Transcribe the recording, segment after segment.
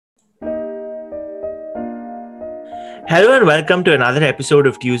Hello and welcome to another episode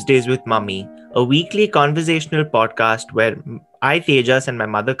of Tuesdays with Mummy, a weekly conversational podcast where I, Tejas, and my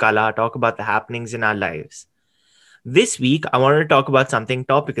mother Kala talk about the happenings in our lives. This week, I wanted to talk about something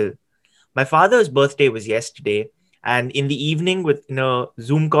topical. My father's birthday was yesterday, and in the evening, in a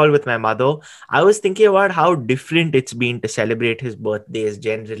Zoom call with my mother, I was thinking about how different it's been to celebrate his birthdays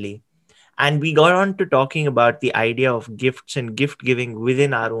generally. And we got on to talking about the idea of gifts and gift giving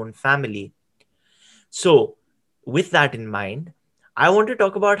within our own family. So, with that in mind, I want to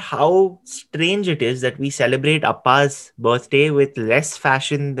talk about how strange it is that we celebrate Appa's birthday with less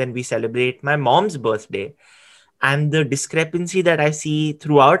fashion than we celebrate my mom's birthday, and the discrepancy that I see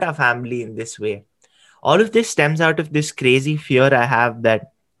throughout our family in this way. All of this stems out of this crazy fear I have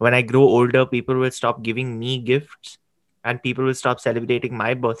that when I grow older, people will stop giving me gifts and people will stop celebrating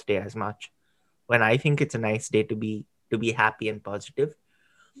my birthday as much when I think it's a nice day to be happy and positive.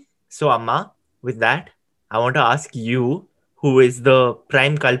 So, Amma, with that, I want to ask you, who is the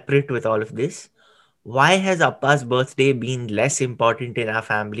prime culprit with all of this, why has Appa's birthday been less important in our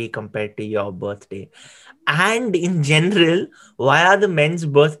family compared to your birthday? And in general, why are the men's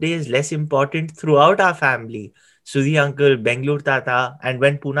birthdays less important throughout our family? Sudhi uncle, Bengaluru Tata, and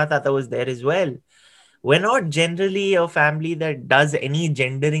when Puna Tata was there as well. We're not generally a family that does any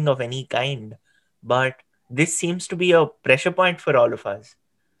gendering of any kind, but this seems to be a pressure point for all of us.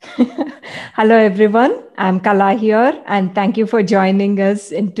 Hello, everyone. I'm Kala here, and thank you for joining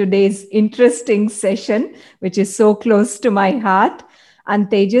us in today's interesting session, which is so close to my heart. And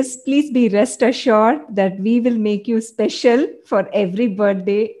Tejas, please be rest assured that we will make you special for every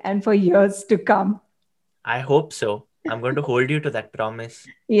birthday and for years to come. I hope so. I'm going to hold you to that promise.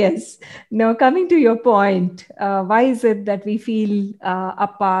 Yes. Now, coming to your point, why is it that we feel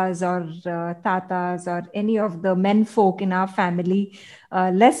appas or tatas or any of the men folk in our family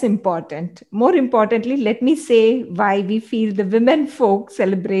less important? More importantly, let me say why we feel the women folk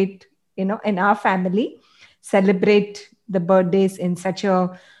celebrate, in our family, celebrate the birthdays in such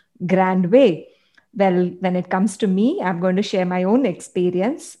a grand way. Well, when it comes to me, I'm going to share my own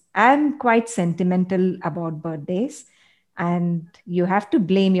experience. I'm quite sentimental about birthdays, and you have to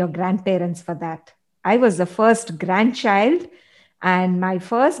blame your grandparents for that. I was the first grandchild, and my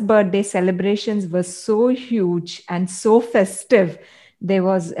first birthday celebrations were so huge and so festive. There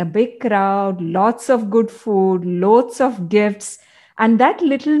was a big crowd, lots of good food, lots of gifts, and that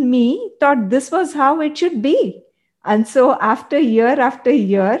little me thought this was how it should be. And so, after year,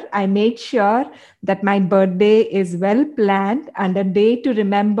 I made sure that my birthday is well planned and a day to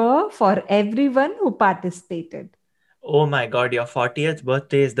remember for everyone who participated. Oh my god, your 40th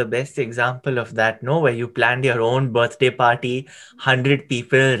birthday is the best example of that, no? Where you planned your own birthday party, 100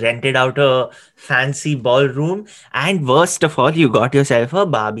 people, rented out a fancy ballroom, and worst of all, you got yourself a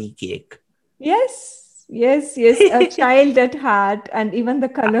Barbie cake. Yes, yes, yes. A child at heart, and even the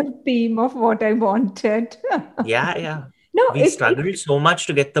color theme of what I wanted. Yeah, yeah. No, We struggled so much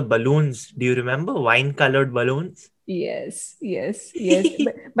to get the balloons. Do you remember wine-colored balloons? yes, yes, yes.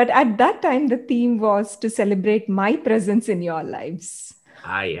 But at that time, the theme was to celebrate my presence in your lives.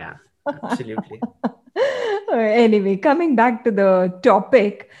 Ah, yeah, absolutely. Anyway, coming back to the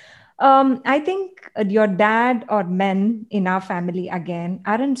topic, I think your dad or men in our family again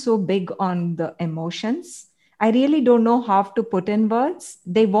aren't so big on the emotions. I really don't know how to put in words.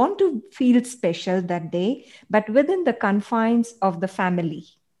 They want to feel special that day, but within the confines of the family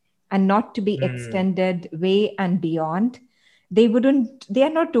and not to be Hmm. extended way and beyond. They are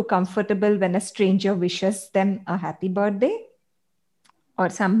not too comfortable when a stranger wishes them a happy birthday or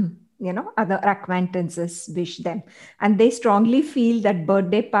some other acquaintances wish them, and they strongly feel that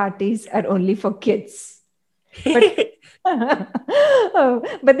birthday parties are only for kids, but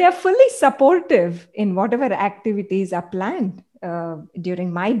but they are fully supportive in whatever activities are planned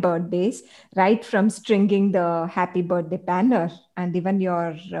during my birthdays, right from stringing the happy birthday banner. And even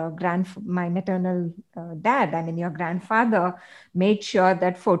my maternal dad, I mean your grandfather, made sure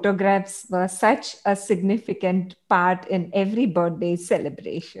that photographs were such a significant part in every birthday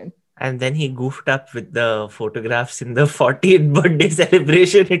celebration. And then he goofed up with the photographs in the 40th birthday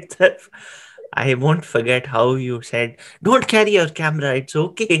celebration itself. I won't forget how you said, "Don't carry your camera, it's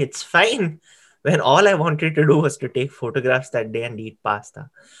okay, it's fine." When all I wanted to do was to take photographs that day and eat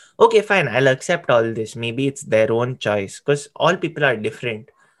pasta. Okay, fine, I'll accept all this. Maybe it's their own choice because all people are different.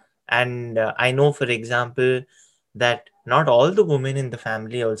 And I know, for example, that not all the women in the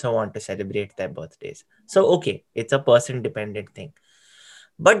family also want to celebrate their birthdays. So, okay, it's a person dependent thing.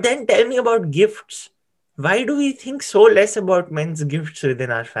 But then tell me about gifts. Why do we think so less about men's gifts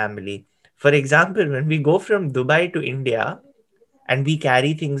within our family? For example, when we go from Dubai to India, and we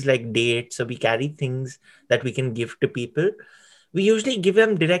carry things like dates, or we carry things that we can give to people, we usually give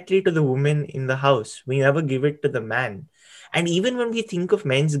them directly to the woman in the house. We never give it to the man. And even when we think of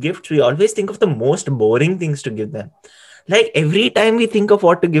men's gifts, we always think of the most boring things to give them. Like every time we think of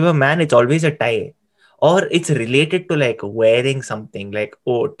what to give a man, it's always a tie. Or it's related to like wearing something like,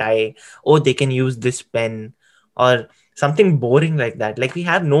 oh, tie, oh, they can use this pen, or something boring like that. Like we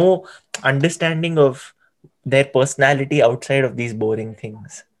have no understanding of their personality outside of these boring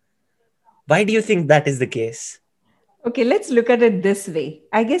things. Why do you think that is the case? Okay, let's look at it this way.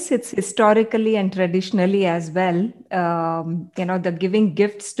 I guess it's historically and traditionally as well. The giving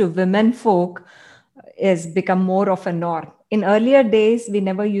gifts to women folk has become more of a norm. In earlier days, we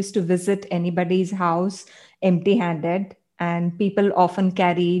never used to visit anybody's house empty handed, and people often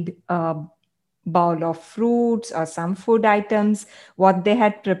carried a bowl of fruits or some food items, what they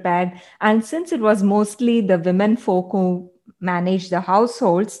had prepared. And since it was mostly the women folk who managed the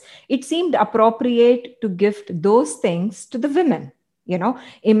households, it seemed appropriate to gift those things to the women.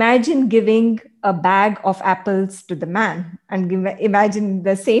 Imagine giving a bag of apples to the man, and imagine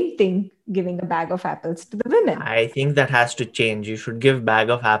the same thing giving a bag of apples to the women. I think that has to change. You should give bag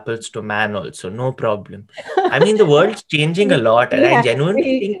of apples to man also, no problem. I mean, the world's changing a we, lot, and we, I have,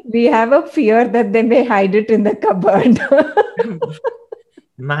 genuinely think, we have a fear that they may hide it in the cupboard.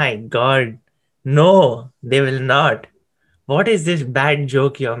 my God, no, they will not. What is this bad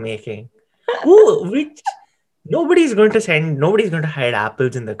joke you're making? Which nobody's going to hide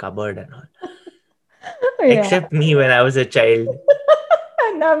apples in the cupboard and all, Yeah. except me when I was a child.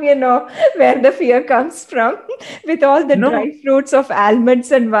 And now you know where the fear comes from, with all the No, dry fruits of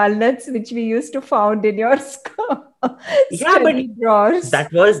almonds and walnuts which we used to found in your yeah, but study drawers.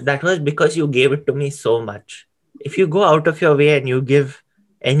 that was because you gave it to me so much. If you go out of your way and you give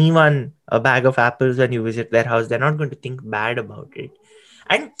anyone a bag of apples when you visit their house, they're not going to think bad about it.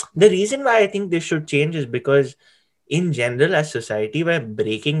 And the reason why I think this should change is because in general, as society, we're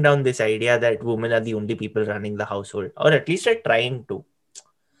breaking down this idea that women are the only people running the household, or at least are trying to.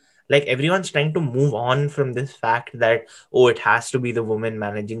 Like everyone's trying to move on from this fact that, oh, it has to be the woman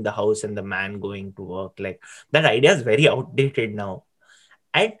managing the house and the man going to work. Like that idea is very outdated now.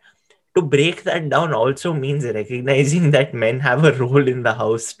 And to break that down also means recognizing that men have a role in the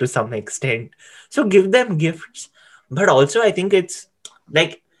house to some extent. So give them gifts. But also, I think it's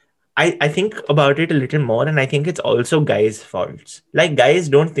like, I think about it a little more, and I think it's also guys' faults. Like, guys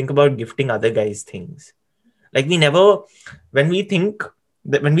don't think about gifting other guys things. Like, we never, when we think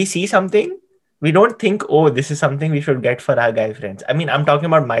that when we see something, we don't think, oh, this is something we should get for our guy friends. I mean, I'm talking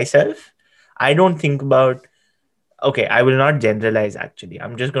about myself. I don't think about, okay, I will not generalize actually.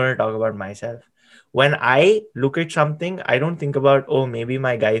 I'm just going to talk about myself. When I look at something, I don't think about, oh, maybe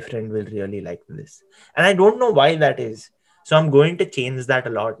my guy friend will really like this. And I don't know why that is. So I'm going to change that a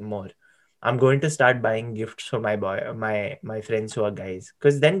lot more. I'm going to start buying gifts for my friends who are guys,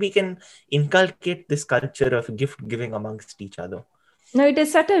 because then we can inculcate this culture of gift giving amongst each other. No, it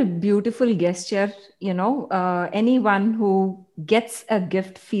is such a beautiful gesture. Anyone who gets a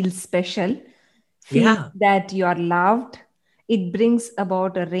gift feels special, feels Yeah, that you are loved. It brings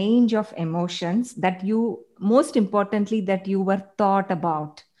about a range of emotions that you, most importantly, that you were thought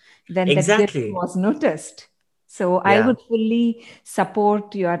about when the gift exactly. was noticed. So I Yeah, would fully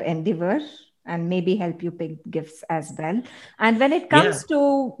support your endeavor and maybe help you pick gifts as well. And when it yeah. comes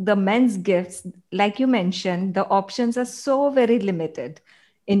to the men's gifts, like you mentioned, the options are so very limited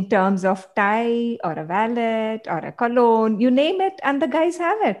in terms of tie or a wallet or a cologne, you name it, and the guys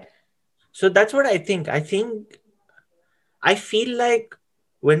have it. So that's what I think. I feel like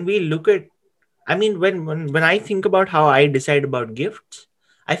when we look at, I mean, when I think about how I decide about gifts,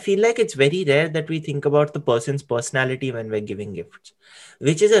 I feel like it's very rare that we think about the person's personality when we're giving gifts,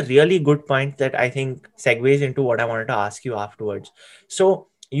 which is a really good point that I think segues into what I wanted to ask you afterwards. So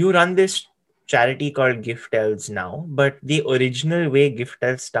you run this charity called Gift Elves now, but the original way Gift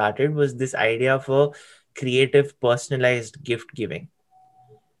Elves started was this idea of a creative, personalized gift giving.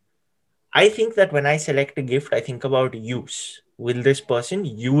 I think that when I select a gift, I think about use. Will this person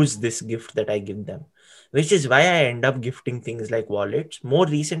use this gift that I give them? Which is why I end up gifting things like wallets. More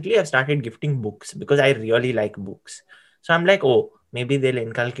recently, I've started gifting books because I really like books. So I'm like, oh, maybe they'll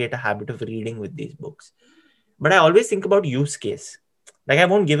inculcate a habit of reading with these books. But I always think about use case. Like, I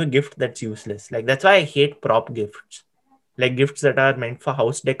won't give a gift that's useless. Like, that's why I hate prop gifts. Like, gifts that are meant for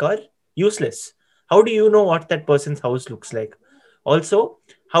house decor, useless. How do you know what that person's house looks like? Also,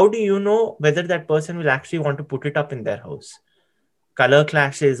 how do you know whether that person will actually want to put it up in their house? Color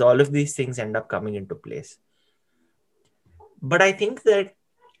clashes, all of these things end up coming into place. But I think that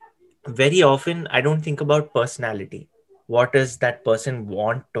very often I don't think about personality. what does that person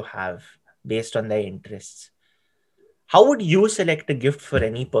want to have based on their interests. How would you select a gift for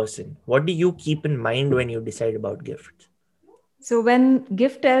any person? What do you keep in mind when you decide about gifts? So when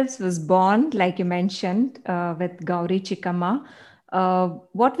Gift Elves was born, like you mentioned, with Gauri Chikama,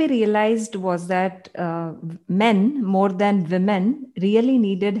 what we realized was that men, more than women, really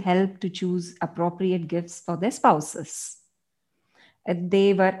needed help to choose appropriate gifts for their spouses.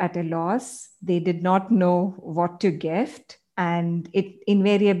 They were at a loss. They did not know what to gift. And it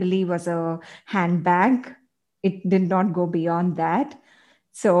invariably was a handbag. It did not go beyond that.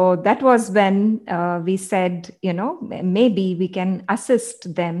 So that was when we said, maybe we can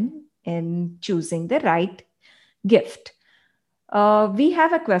assist them in choosing the right gift. We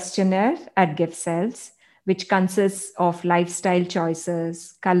have a questionnaire at Gift Cells, which consists of lifestyle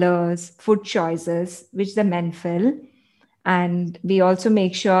choices, colors, food choices, which the men fill. And we also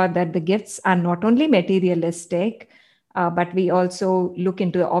make sure that the gifts are not only materialistic, but we also look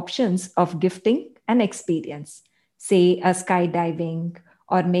into the options of gifting an experience, say a skydiving,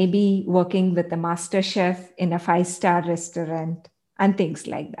 or maybe working with a master chef in a five-star restaurant, and things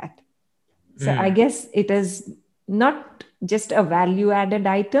like that. So I guess it is not just a value added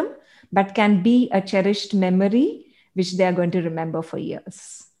item, but can be a cherished memory which they are going to remember for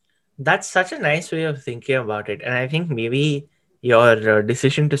years. That's such a nice way of thinking about it. And I think maybe your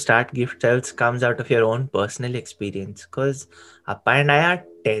decision to start gift sales comes out of your own personal experience, because Appa and I are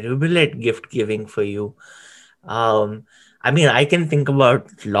terrible at gift giving for you. Um, I mean, I can think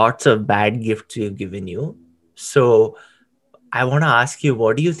about lots of bad gifts we've given you. So I want to ask you,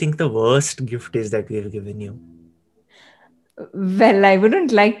 what do you think the worst gift is that we've given you? Well, I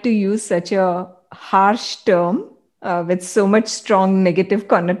wouldn't like to use such a harsh term with so much strong negative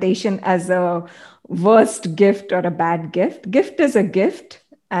connotation as a worst gift or a bad gift. Gift is a gift,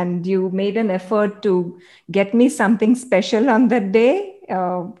 and you made an effort to get me something special on that day.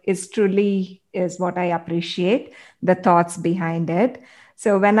 Is truly is what I appreciate, the thoughts behind it.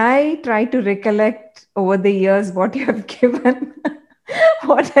 So when I try to recollect over the years what you have given,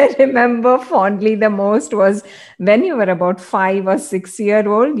 what I remember fondly the most was when you were about 5 or 6 year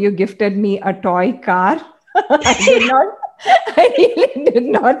old, you gifted me a toy car. I really did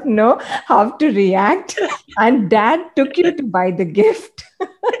not know how to react. And dad took you to buy the gift.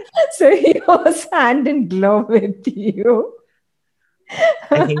 So he was hand in glove with you.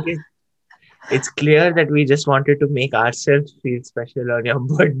 I think it's clear that we just wanted to make ourselves feel special on your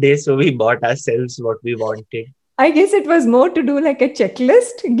birthday, so we bought ourselves what we wanted. I guess it was more to do like a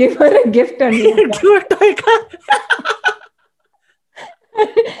checklist. Give her a gift and you're done. Do a toy car.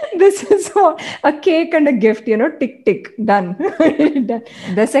 This is a cake and a gift, tick, tick, done. Done.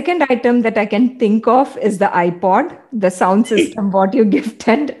 The second item that I can think of is the iPod, the sound system, what you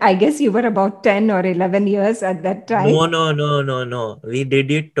gifted. I guess you were about 10 or 11 years at that time. No. We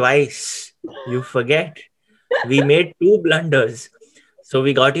did it twice. You forget. We made two blunders. So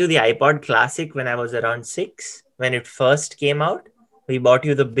we got you the iPod Classic when I was around 6, when it first came out. We bought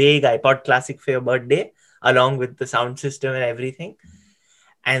you the big iPod Classic for your birthday, along with the sound system and everything.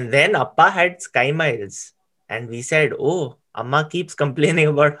 And then Appa had Sky Miles. And we said, oh, Amma keeps complaining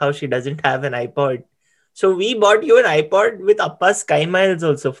about how she doesn't have an iPod. So we bought you an iPod with Appa's Sky Miles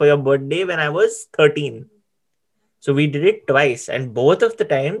also for your birthday when I was 13. So we did it twice, and both of the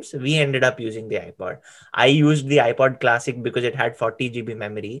times we ended up using the iPod. I used the iPod Classic because it had 40 GB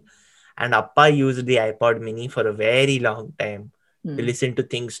memory, and Appa used the iPod Mini for a very long time to listen to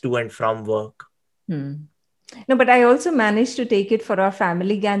things to and from work. No, but I also managed to take it for our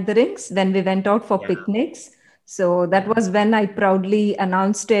family gatherings when we went out for picnics. So that was when I proudly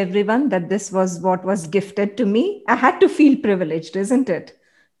announced to everyone that this was what was gifted to me. I had to feel privileged, isn't it?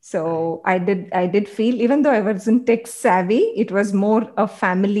 So I did feel, even though I wasn't tech savvy, it was more a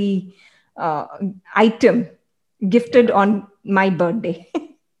family item gifted on my birthday.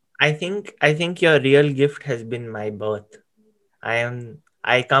 I think your real gift has been my birth.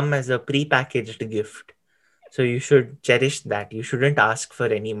 I come as a pre-packaged gift. So you should cherish that. You shouldn't ask for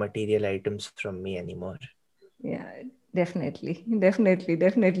any material items from me anymore. Yeah, definitely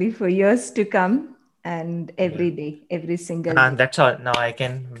for years to come and every day, every single day. That's all. Now I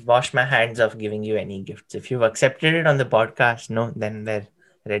can wash my hands of giving you any gifts. If you've accepted it on the podcast, no, then they're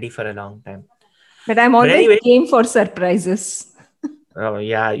ready for a long time. But I'm always game for surprises. Oh,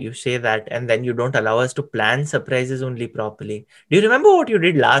 yeah, you say that, and then you don't allow us to plan surprises only properly. Do you remember what you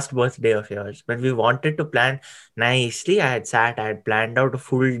did last birthday of yours? When we wanted to plan nicely, I had planned out a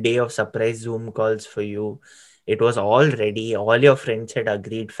full day of surprise Zoom calls for you. It was all ready. All your friends had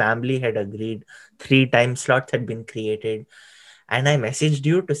agreed. Family had agreed. 3 time slots had been created. And I messaged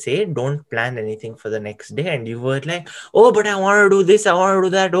you to say, don't plan anything for the next day. And you were like, oh, but I want to do this, I want to do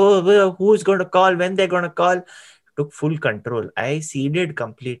that. Oh, who's going to call, when they're going to call. Took full control. I ceded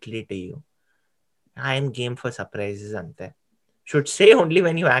completely to you. I am game for surprises, Ante. Should say only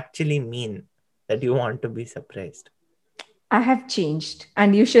when you actually mean that you want to be surprised. I have changed,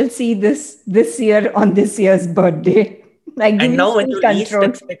 and you shall see this year on this year's birthday. I give And you now when full you least control.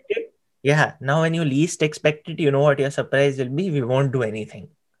 expect it, yeah, now when you least expect it, you know what your surprise will be. We won't do anything.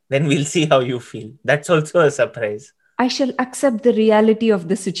 Then we'll see how you feel. That's also a surprise. I shall accept the reality of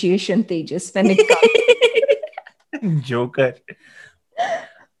the situation, Tejas, when it comes. Joker.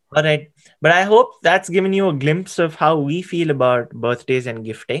 All right. But I hope that's given you a glimpse of how we feel about birthdays and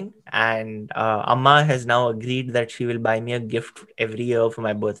gifting. And Amma has now agreed that she will buy me a gift every year for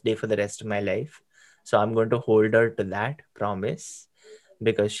my birthday for the rest of my life. So I'm going to hold her to that promise,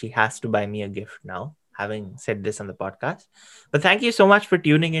 because she has to buy me a gift now, having said this on the podcast. But thank you so much for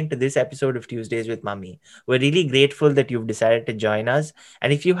tuning into this episode of Tuesdays with Mummy. We're really grateful that you've decided to join us.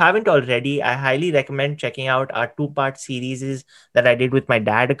 And if you haven't already, I highly recommend checking out our 2-part series that I did with my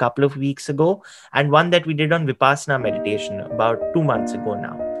dad a couple of weeks ago, and one that we did on Vipassana meditation about 2 months ago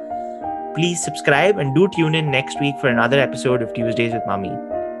now. Please subscribe and do tune in next week for another episode of Tuesdays with Mummy.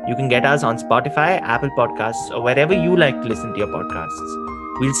 You can get us on Spotify, Apple Podcasts, or wherever you like to listen to your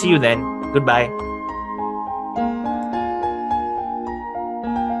podcasts. We'll see you then. Goodbye.